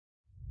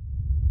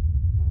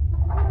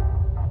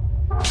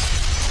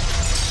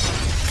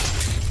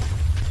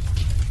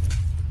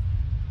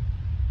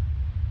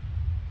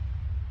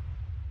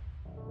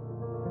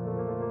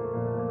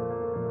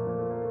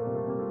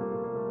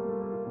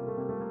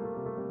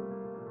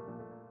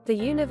The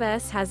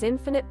universe has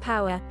infinite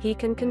power, he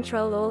can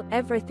control all,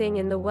 everything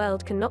in the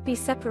world cannot be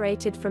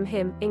separated from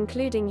him,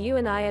 including you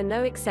and I are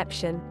no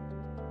exception.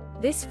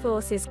 This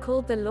force is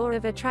called the law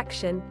of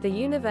attraction. The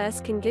universe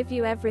can give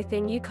you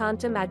everything you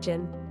can't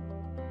imagine.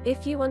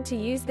 If you want to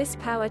use this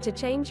power to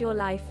change your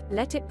life,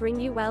 let it bring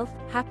you wealth,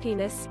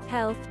 happiness,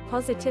 health,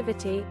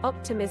 positivity,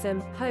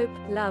 optimism, hope,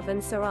 love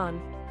and so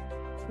on.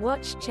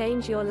 Watch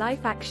Change Your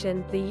Life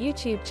Action, the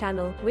YouTube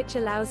channel, which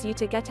allows you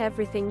to get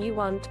everything you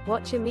want.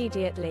 Watch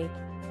immediately.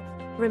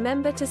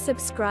 Remember to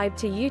subscribe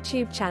to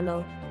YouTube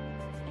channel.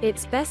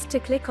 It's best to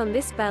click on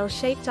this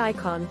bell-shaped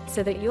icon,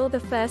 so that you're the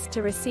first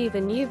to receive a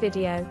new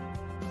video.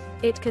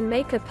 It can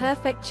make a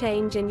perfect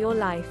change in your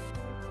life.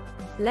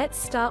 Let's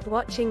start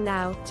watching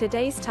now.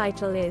 Today's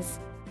title is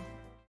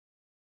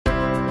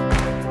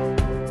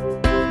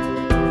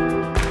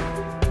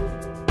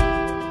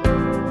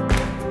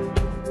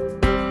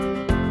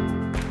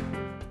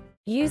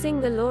Using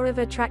the Law of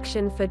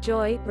Attraction for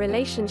Joy,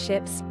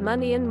 Relationships,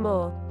 Money and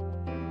More.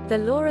 The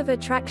law of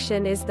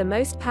attraction is the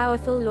most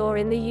powerful law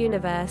in the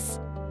universe.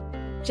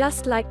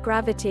 Just like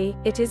gravity,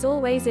 it is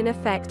always in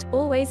effect,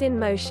 always in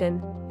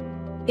motion.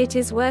 It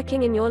is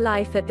working in your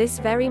life at this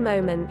very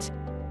moment.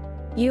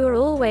 You are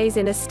always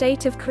in a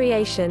state of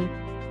creation.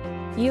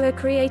 You are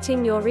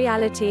creating your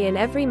reality in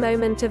every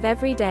moment of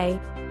every day.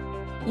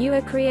 You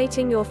are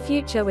creating your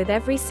future with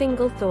every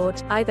single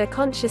thought, either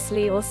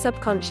consciously or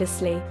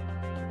subconsciously.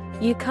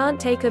 You can't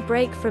take a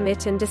break from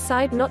it and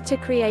decide not to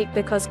create,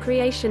 because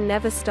creation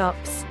never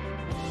stops.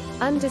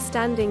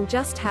 Understanding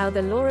just how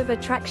the law of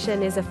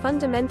attraction is a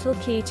fundamental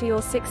key to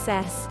your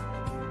success.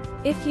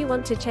 If you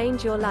want to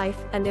change your life,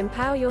 and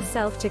empower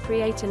yourself to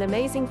create an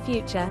amazing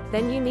future,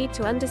 then you need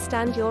to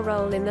understand your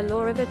role in the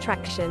law of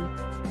attraction.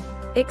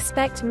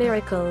 Expect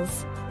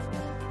miracles.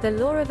 The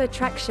law of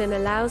attraction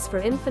allows for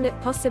infinite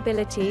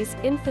possibilities,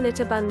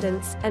 infinite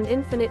abundance, and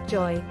infinite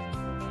joy.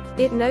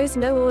 It knows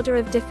no order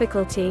of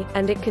difficulty,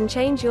 and it can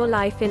change your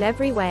life in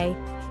every way.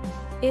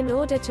 In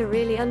order to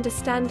really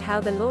understand how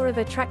the law of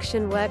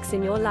attraction works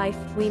in your life,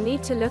 we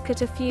need to look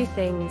at a few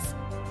things.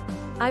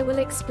 I will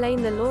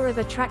explain the law of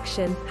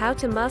attraction, how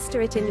to master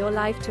it in your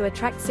life to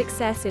attract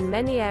success in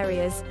many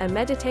areas, a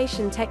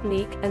meditation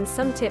technique, and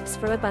some tips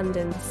for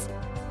abundance.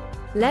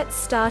 Let's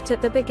start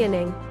at the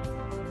beginning.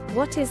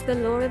 What is the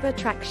law of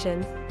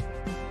attraction?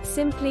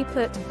 Simply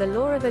put, the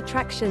law of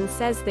attraction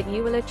says that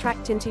you will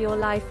attract into your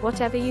life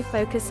whatever you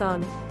focus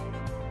on.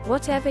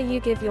 Whatever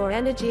you give your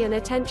energy and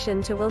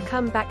attention to will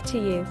come back to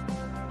you.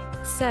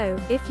 So,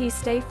 if you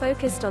stay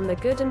focused on the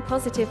good and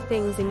positive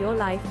things in your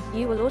life,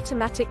 you will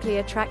automatically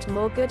attract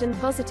more good and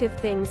positive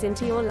things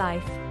into your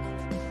life.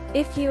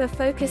 If you are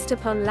focused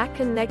upon lack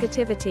and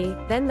negativity,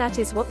 then that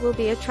is what will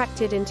be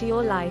attracted into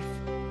your life.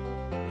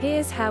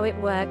 Here's how it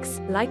works: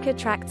 like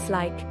attracts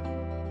like.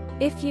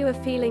 If you are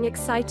feeling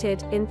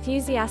excited,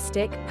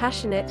 enthusiastic,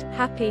 passionate,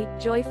 happy,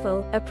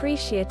 joyful,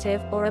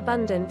 appreciative, or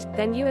abundant,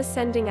 then you are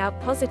sending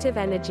out positive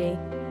energy.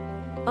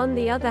 On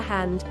the other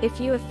hand, if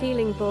you are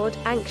feeling bored,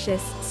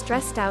 anxious,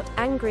 stressed out,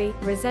 angry,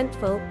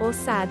 resentful, or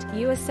sad,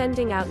 you are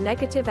sending out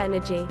negative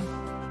energy.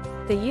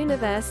 The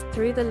universe,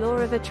 through the law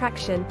of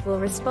attraction, will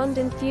respond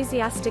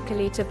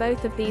enthusiastically to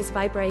both of these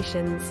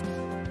vibrations.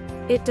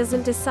 It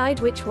doesn't decide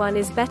which one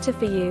is better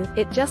for you,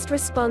 it just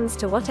responds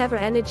to whatever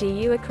energy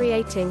you are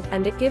creating,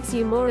 and it gives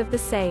you more of the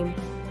same.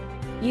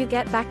 You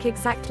get back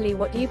exactly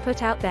what you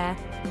put out there.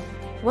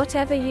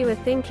 Whatever you are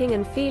thinking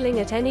and feeling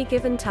at any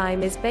given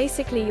time is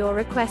basically your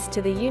request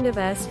to the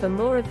universe for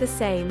more of the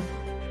same.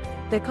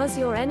 Because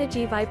your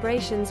energy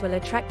vibrations will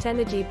attract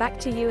energy back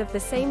to you of the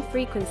same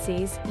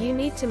frequencies, you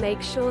need to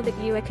make sure that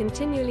you are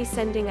continually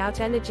sending out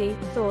energy,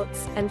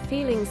 thoughts, and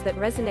feelings that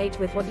resonate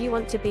with what you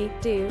want to be,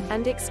 do,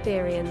 and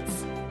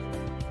experience.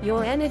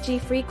 Your energy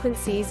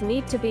frequencies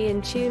need to be in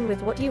tune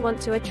with what you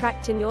want to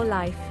attract in your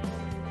life.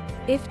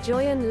 If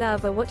joy and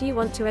love are what you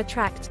want to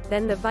attract,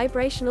 then the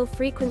vibrational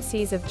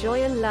frequencies of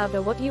joy and love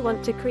are what you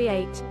want to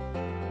create.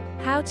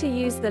 How to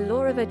use the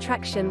law of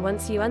attraction.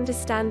 Once you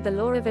understand the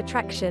law of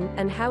attraction,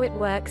 and how it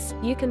works,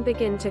 you can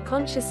begin to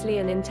consciously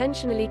and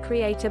intentionally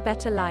create a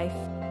better life.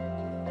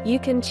 You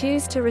can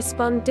choose to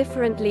respond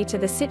differently to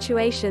the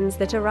situations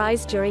that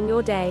arise during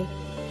your day.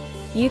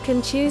 You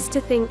can choose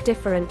to think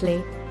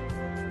differently.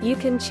 You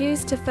can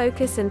choose to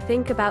focus and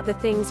think about the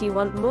things you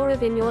want more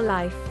of in your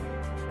life.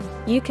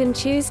 You can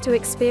choose to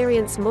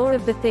experience more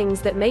of the things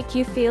that make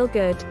you feel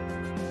good.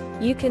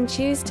 You can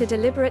choose to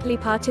deliberately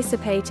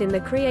participate in the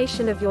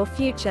creation of your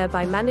future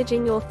by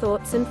managing your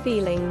thoughts and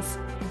feelings.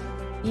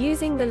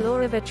 Using the law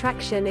of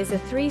attraction is a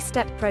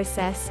three-step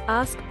process: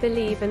 ask,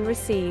 believe and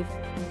receive.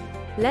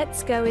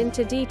 Let's go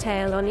into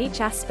detail on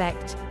each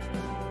aspect.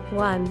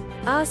 1.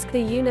 Ask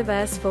the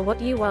universe for what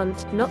you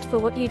want, not for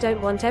what you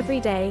don't want. Every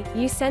day,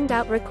 you send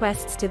out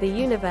requests to the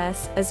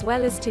universe, as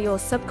well as to your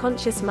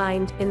subconscious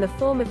mind, in the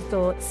form of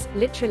thoughts,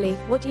 literally,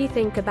 what you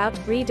think about,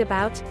 read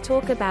about,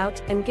 talk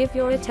about, and give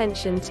your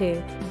attention to.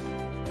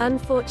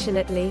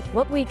 Unfortunately,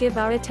 what we give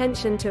our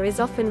attention to is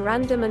often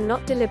random and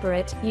not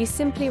deliberate. You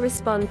simply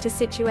respond to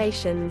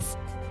situations.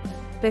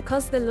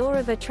 Because the law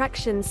of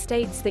attraction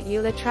states that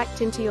you'll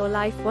attract into your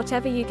life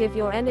whatever you give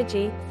your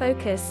energy,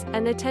 focus,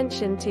 and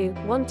attention to,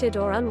 wanted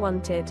or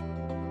unwanted.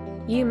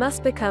 You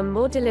must become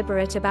more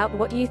deliberate about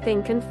what you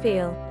think and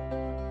feel.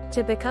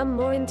 To become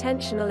more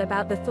intentional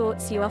about the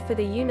thoughts you offer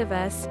the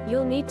universe,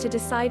 you'll need to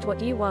decide what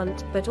you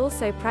want, but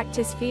also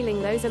practice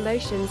feeling those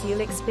emotions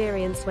you'll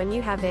experience when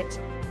you have it.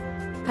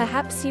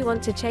 Perhaps you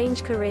want to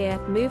change career,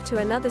 move to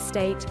another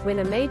state, win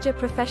a major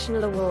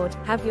professional award,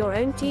 have your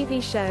own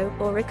TV show,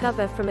 or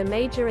recover from a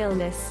major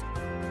illness.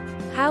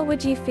 How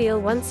would you feel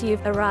once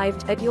you've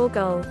arrived at your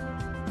goal?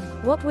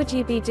 What would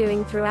you be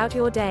doing throughout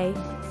your day?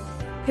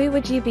 Who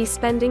would you be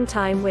spending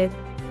time with?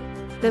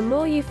 The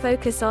more you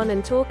focus on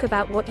and talk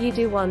about what you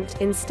do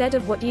want, instead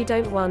of what you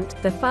don't want,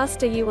 the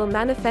faster you will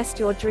manifest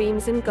your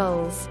dreams and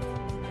goals.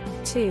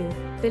 2.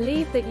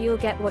 Believe that you'll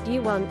get what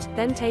you want,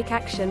 then take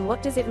action.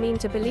 What does it mean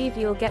to believe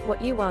you'll get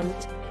what you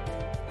want?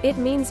 It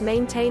means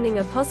maintaining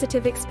a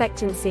positive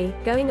expectancy,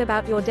 going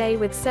about your day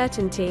with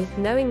certainty,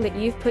 knowing that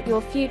you've put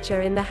your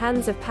future in the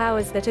hands of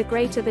powers that are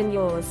greater than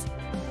yours.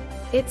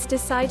 It's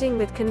deciding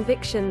with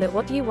conviction that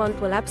what you want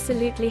will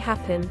absolutely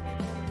happen.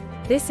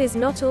 This is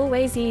not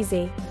always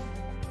easy.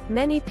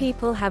 Many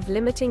people have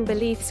limiting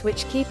beliefs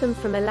which keep them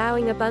from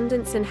allowing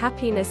abundance and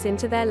happiness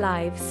into their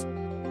lives.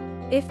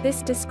 If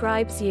this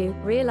describes you,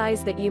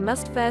 realize that you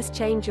must first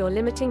change your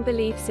limiting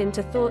beliefs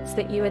into thoughts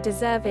that you are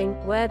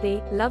deserving,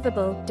 worthy,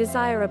 lovable,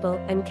 desirable,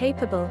 and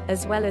capable,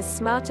 as well as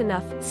smart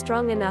enough,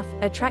 strong enough,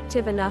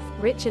 attractive enough,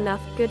 rich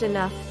enough, good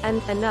enough,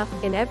 and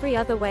enough in every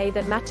other way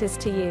that matters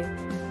to you.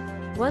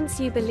 Once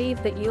you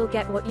believe that you'll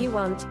get what you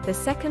want, the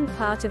second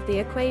part of the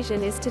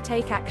equation is to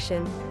take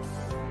action.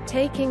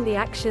 Taking the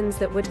actions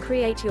that would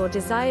create your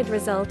desired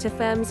result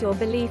affirms your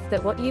belief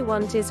that what you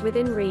want is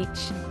within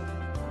reach.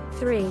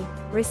 3.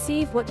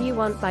 Receive what you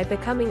want by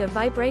becoming a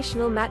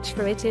vibrational match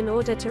for it. In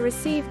order to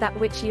receive that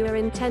which you are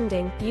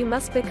intending, you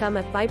must become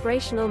a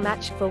vibrational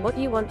match for what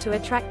you want to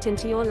attract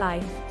into your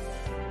life.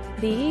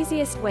 The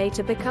easiest way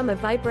to become a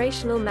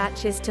vibrational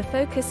match is to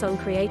focus on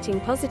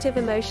creating positive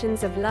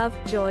emotions of love,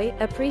 joy,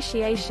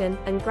 appreciation,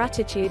 and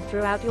gratitude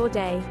throughout your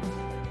day.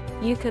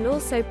 You can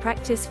also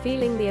practice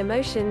feeling the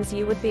emotions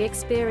you would be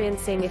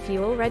experiencing if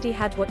you already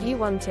had what you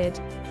wanted.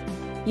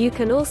 You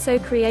can also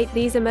create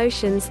these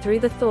emotions through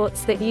the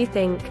thoughts that you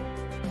think.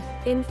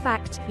 In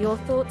fact, your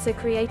thoughts are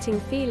creating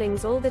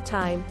feelings all the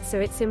time, so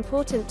it's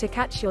important to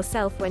catch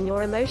yourself when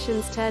your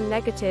emotions turn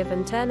negative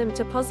and turn them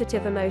to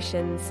positive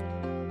emotions.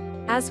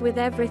 As with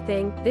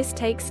everything, this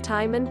takes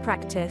time and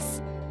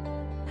practice.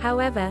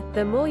 However,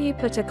 the more you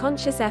put a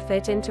conscious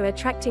effort into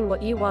attracting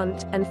what you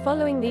want, and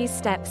following these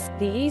steps,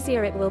 the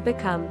easier it will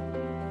become.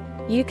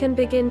 You can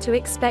begin to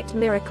expect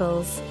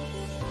miracles.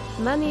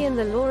 Money and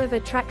the law of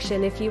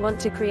attraction. If you want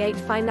to create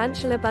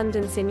financial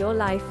abundance in your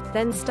life,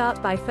 then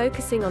start by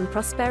focusing on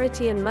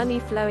prosperity and money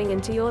flowing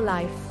into your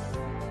life.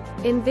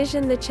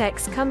 Envision the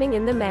checks coming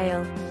in the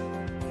mail.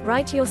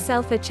 Write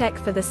yourself a check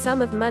for the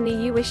sum of money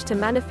you wish to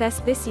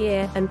manifest this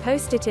year, and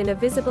post it in a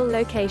visible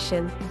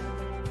location.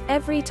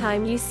 Every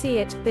time you see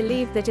it,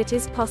 believe that it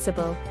is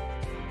possible.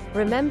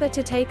 Remember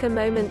to take a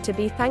moment to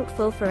be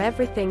thankful for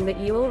everything that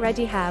you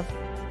already have.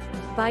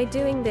 By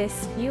doing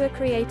this, you are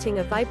creating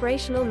a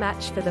vibrational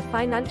match for the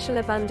financial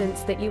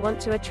abundance that you want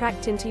to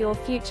attract into your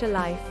future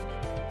life.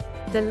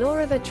 The law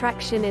of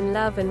attraction in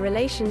love and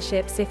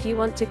relationships. If you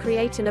want to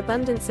create an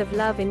abundance of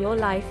love in your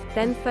life,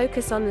 then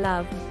focus on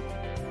love.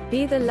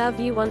 Be the love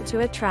you want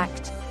to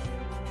attract.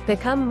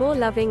 Become more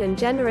loving and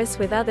generous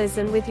with others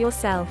and with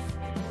yourself.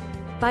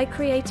 By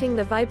creating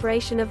the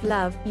vibration of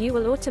love, you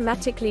will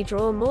automatically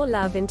draw more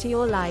love into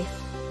your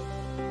life.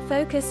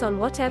 Focus on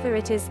whatever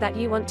it is that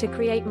you want to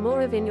create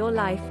more of in your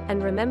life,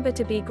 and remember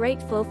to be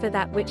grateful for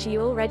that which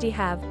you already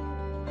have.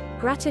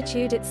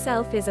 Gratitude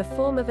itself is a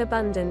form of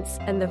abundance,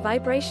 and the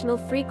vibrational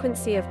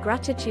frequency of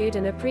gratitude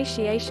and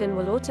appreciation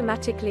will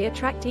automatically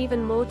attract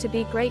even more to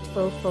be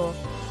grateful for.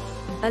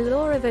 A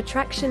law of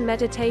attraction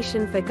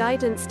meditation for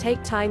guidance.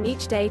 Take time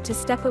each day to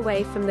step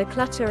away from the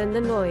clutter and the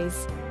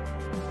noise.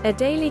 A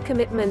daily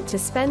commitment to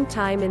spend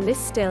time in this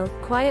still,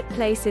 quiet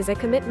place is a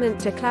commitment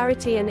to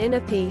clarity and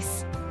inner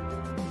peace.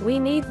 We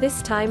need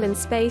this time and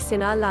space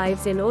in our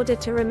lives in order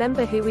to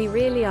remember who we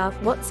really are,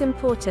 what's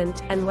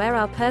important, and where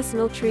our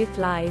personal truth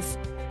lies.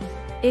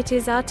 It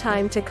is our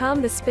time to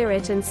calm the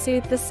spirit and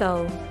soothe the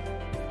soul.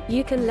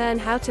 You can learn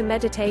how to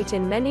meditate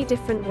in many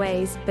different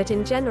ways, but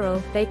in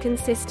general, they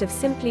consist of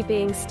simply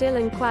being still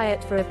and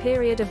quiet for a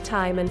period of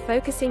time and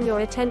focusing your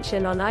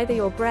attention on either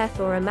your breath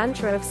or a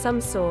mantra of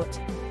some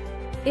sort.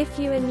 If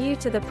you are new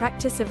to the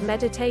practice of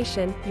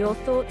meditation, your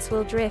thoughts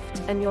will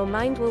drift, and your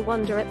mind will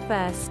wander at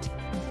first.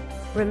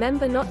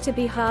 Remember not to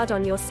be hard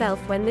on yourself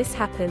when this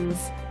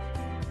happens.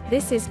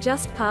 This is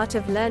just part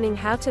of learning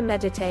how to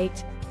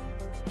meditate.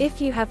 If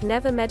you have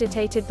never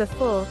meditated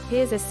before,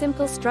 here's a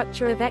simple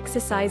structure of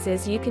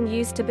exercises you can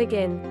use to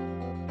begin.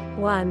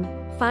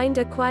 1. Find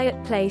a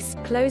quiet place,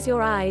 close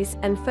your eyes,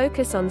 and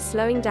focus on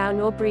slowing down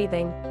your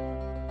breathing.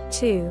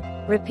 2.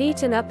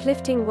 Repeat an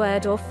uplifting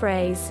word or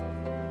phrase.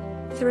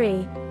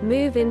 3.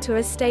 Move into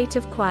a state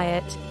of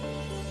quiet.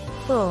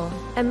 4.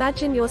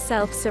 Imagine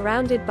yourself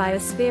surrounded by a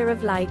sphere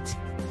of light.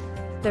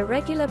 The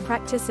regular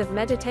practice of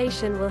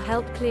meditation will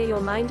help clear your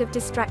mind of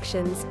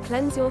distractions,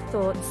 cleanse your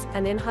thoughts,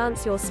 and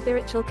enhance your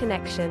spiritual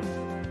connection.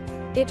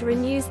 It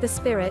renews the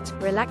spirit,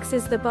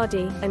 relaxes the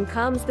body, and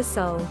calms the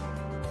soul.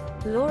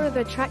 Law of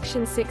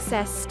Attraction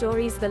Success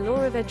Stories. The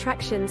law of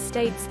attraction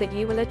states that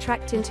you will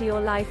attract into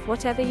your life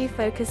whatever you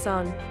focus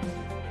on.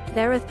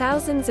 There are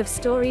thousands of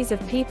stories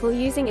of people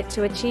using it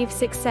to achieve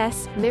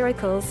success,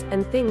 miracles,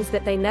 and things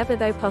that they never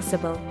thought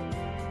possible.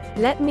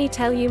 Let me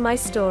tell you my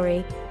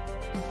story.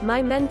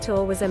 My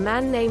mentor was a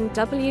man named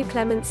W.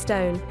 Clement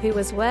Stone, who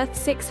was worth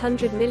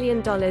 $600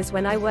 million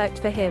when I worked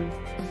for him.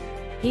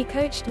 He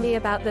coached me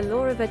about the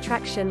law of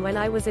attraction when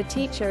I was a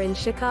teacher in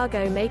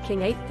Chicago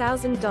making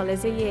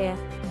 $8,000 a year.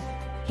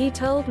 He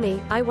told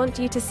me, "I want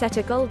you to set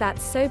a goal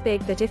that's so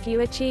big that if you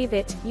achieve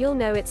it, you'll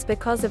know it's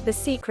because of the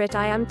secret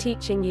I am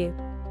teaching you."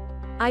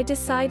 I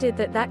decided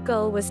that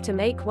goal was to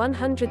make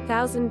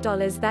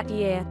 $100,000 that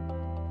year.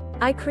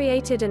 I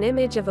created an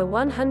image of a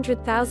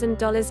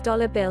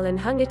 $100,000 bill and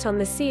hung it on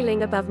the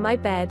ceiling above my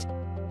bed.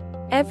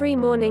 Every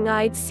morning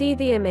I'd see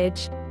the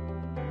image.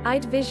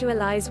 I'd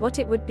visualize what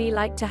it would be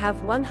like to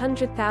have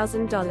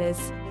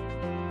 $100,000.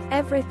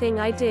 Everything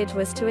I did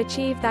was to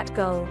achieve that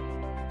goal.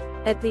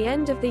 At the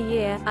end of the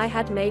year, I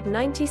had made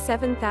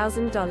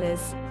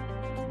 $97,000.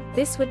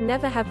 This would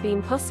never have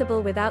been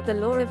possible without the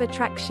law of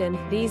attraction,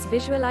 these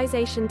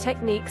visualization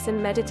techniques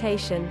and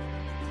meditation.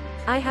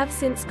 I have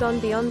since gone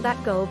beyond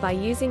that goal by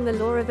using the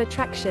law of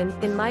attraction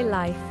in my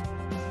life.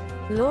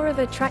 Law of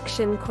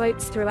attraction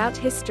quotes throughout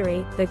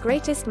history, the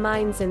greatest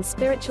minds and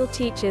spiritual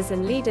teachers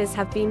and leaders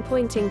have been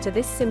pointing to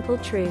this simple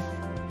truth.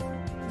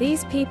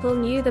 These people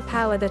knew the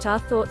power that our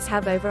thoughts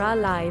have over our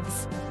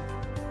lives.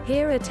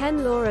 Here are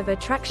 10 law of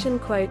attraction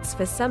quotes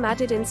for some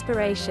added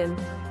inspiration.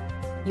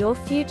 Your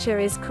future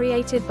is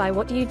created by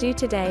what you do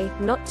today,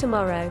 not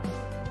tomorrow.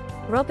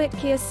 Robert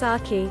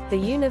Kiyosaki, the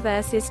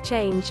universe is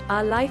change,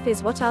 our life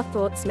is what our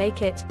thoughts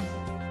make it.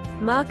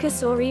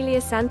 Marcus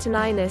Aurelius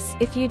Antoninus,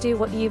 if you do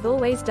what you've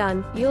always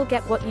done, you'll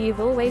get what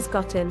you've always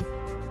gotten.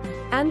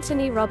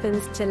 Anthony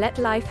Robbins, to let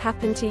life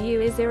happen to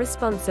you is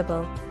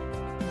irresponsible.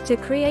 To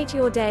create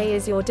your day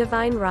is your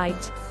divine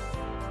right.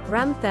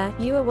 Ramtha,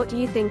 you are what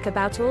you think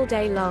about all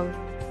day long.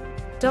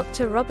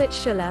 Dr. Robert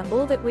Schuller,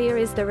 all that we are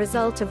is the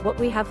result of what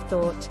we have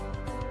thought.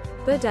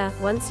 Buddha,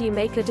 once you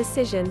make a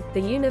decision,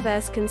 the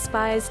universe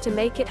conspires to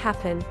make it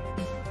happen.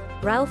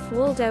 Ralph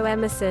Waldo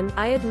Emerson,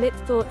 I admit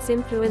thoughts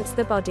influence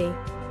the body.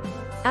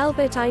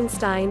 Albert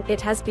Einstein,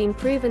 it has been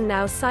proven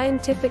now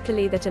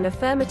scientifically that an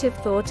affirmative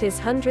thought is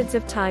hundreds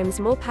of times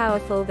more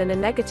powerful than a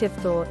negative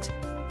thought.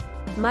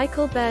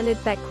 Michael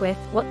Bernard Beckwith,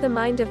 what the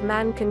mind of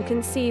man can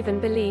conceive and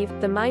believe,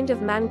 the mind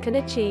of man can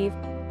achieve.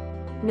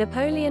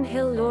 Napoleon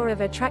Hill, law of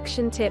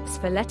attraction tips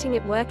for letting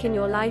it work in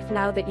your life.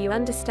 Now that you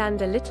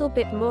understand a little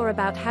bit more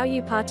about how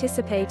you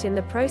participate in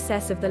the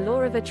process of the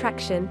law of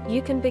attraction,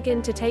 you can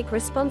begin to take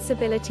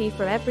responsibility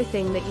for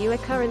everything that you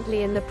are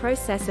currently in the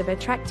process of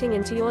attracting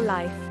into your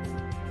life.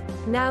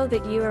 Now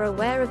that you are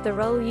aware of the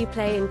role you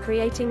play in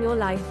creating your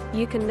life,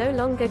 you can no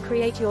longer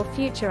create your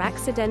future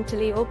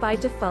accidentally or by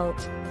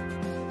default.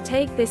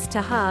 Take this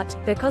to heart,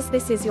 because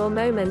this is your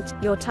moment,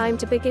 your time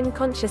to begin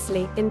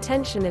consciously,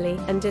 intentionally,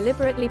 and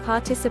deliberately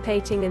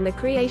participating in the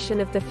creation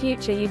of the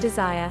future you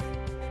desire.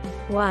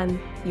 1.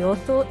 Your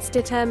thoughts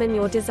determine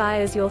your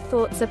desires. Your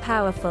thoughts are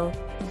powerful.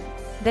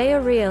 They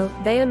are real,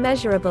 they are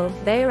measurable,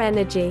 they are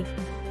energy.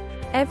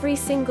 Every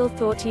single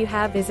thought you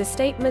have is a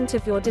statement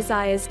of your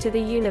desires to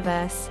the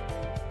universe.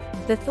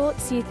 The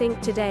thoughts you think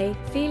today,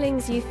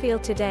 feelings you feel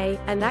today,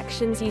 and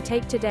actions you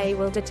take today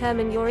will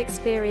determine your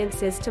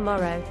experiences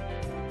tomorrow.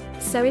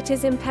 So it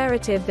is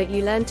imperative that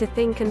you learn to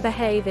think and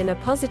behave in a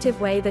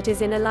positive way that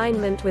is in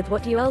alignment with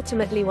what you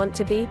ultimately want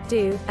to be,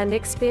 do, and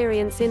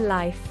experience in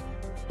life.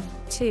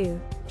 2.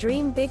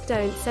 Dream big.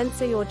 Don't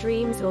censor your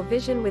dreams or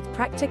vision with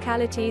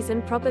practicalities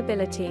and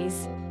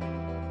probabilities.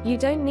 You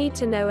don't need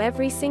to know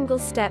every single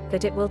step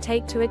that it will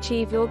take to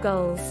achieve your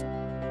goals.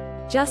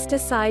 Just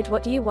decide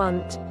what you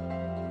want.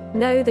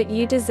 Know that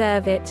you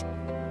deserve it.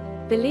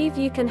 Believe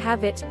you can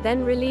have it,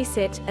 then release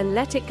it, and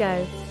let it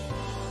go.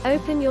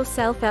 Open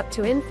yourself up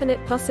to infinite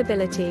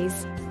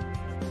possibilities.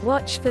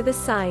 Watch for the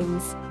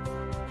signs.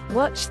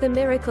 Watch the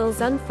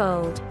miracles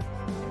unfold.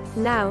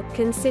 Now,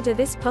 consider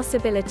this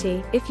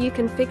possibility: if you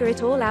can figure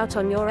it all out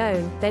on your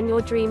own, then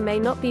your dream may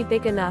not be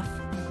big enough.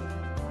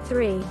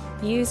 3.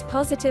 Use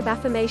positive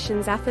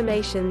affirmations.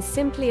 Affirmations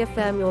simply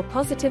affirm your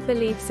positive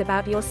beliefs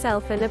about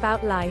yourself and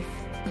about life.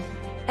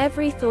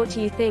 Every thought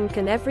you think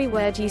and every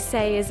word you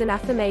say is an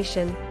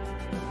affirmation.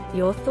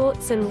 Your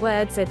thoughts and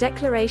words are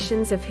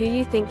declarations of who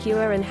you think you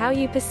are and how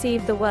you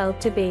perceive the world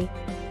to be.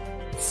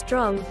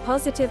 Strong,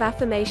 positive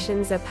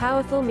affirmations are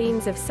powerful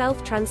means of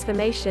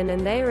self-transformation,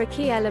 and they are a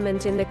key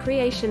element in the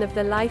creation of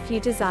the life you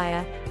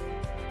desire.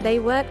 They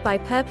work by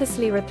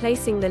purposely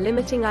replacing the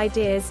limiting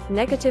ideas,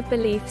 negative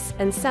beliefs,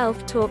 and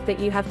self-talk that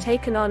you have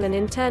taken on and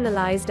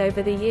internalized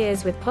over the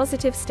years with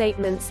positive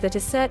statements that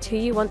assert who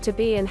you want to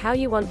be and how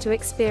you want to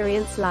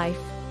experience life.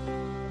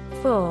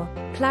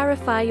 4.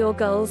 Clarify your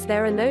goals.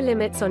 There are no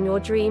limits on your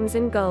dreams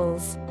and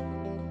goals.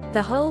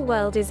 The whole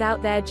world is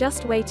out there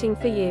just waiting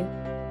for you.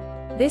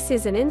 This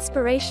is an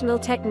inspirational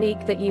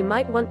technique that you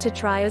might want to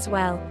try as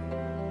well.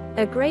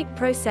 A great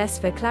process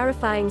for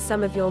clarifying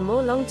some of your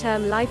more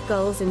long-term life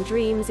goals and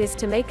dreams is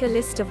to make a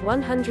list of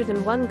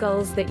 101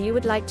 goals that you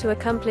would like to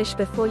accomplish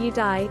before you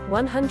die,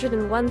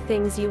 101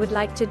 things you would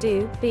like to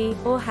do, be,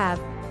 or have.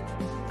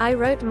 I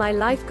wrote my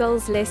life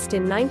goals list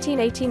in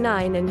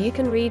 1989, and you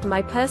can read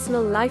my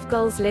personal life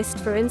goals list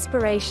for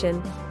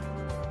inspiration.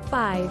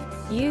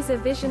 5. Use a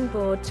vision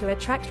board to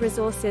attract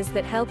resources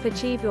that help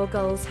achieve your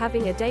goals.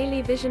 Having a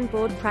daily vision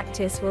board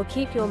practice will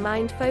keep your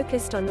mind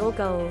focused on your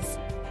goals.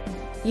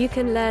 You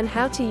can learn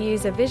how to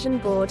use a vision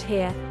board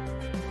here.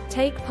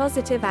 Take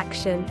positive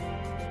action.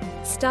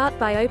 Start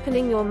by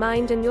opening your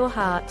mind and your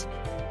heart.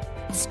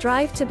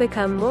 Strive to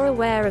become more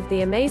aware of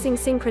the amazing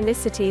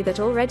synchronicity that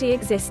already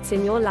exists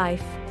in your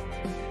life.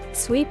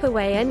 Sweep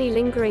away any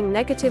lingering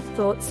negative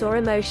thoughts or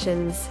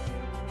emotions.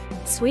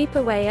 Sweep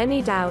away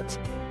any doubt.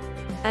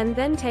 And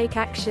then take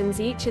actions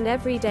each and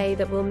every day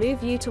that will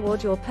move you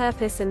toward your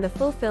purpose and the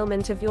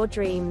fulfillment of your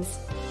dreams.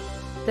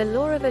 The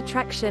law of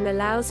attraction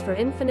allows for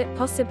infinite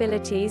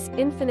possibilities,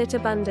 infinite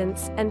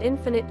abundance, and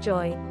infinite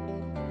joy.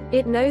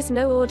 It knows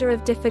no order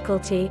of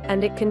difficulty,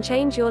 and it can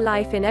change your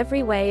life in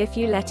every way if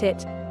you let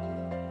it.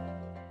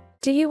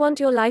 Do you want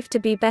your life to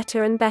be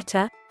better and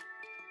better?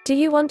 Do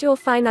you want your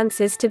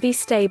finances to be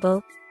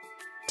stable?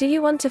 Do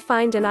you want to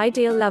find an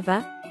ideal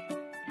lover?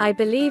 I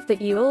believe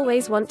that you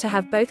always want to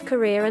have both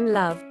career and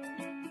love.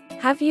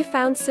 Have you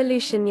found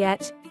solution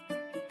yet?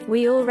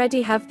 We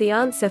already have the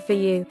answer for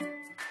you.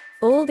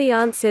 All the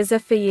answers are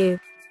for you.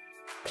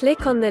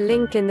 Click on the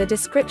link in the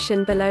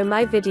description below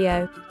my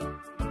video.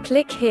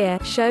 Click here,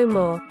 show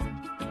more.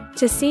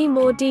 To see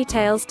more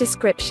details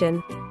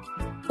description.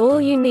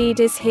 All you need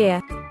is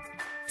here.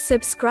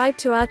 Subscribe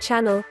to our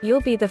channel, you'll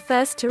be the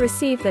first to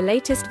receive the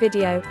latest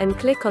video, and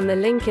click on the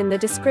link in the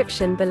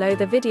description below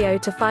the video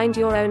to find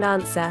your own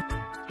answer.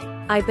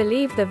 I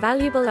believe the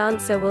valuable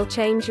answer will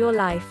change your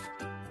life.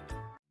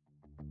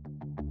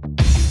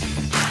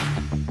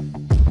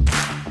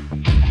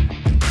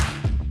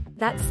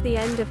 That's the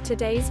end of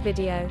today's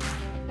video.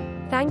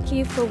 Thank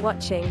you for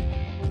watching.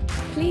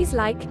 Please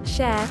like,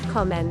 share,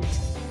 comment.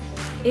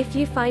 If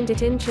you find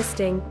it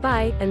interesting,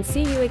 bye, and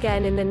see you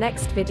again in the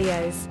next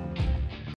videos.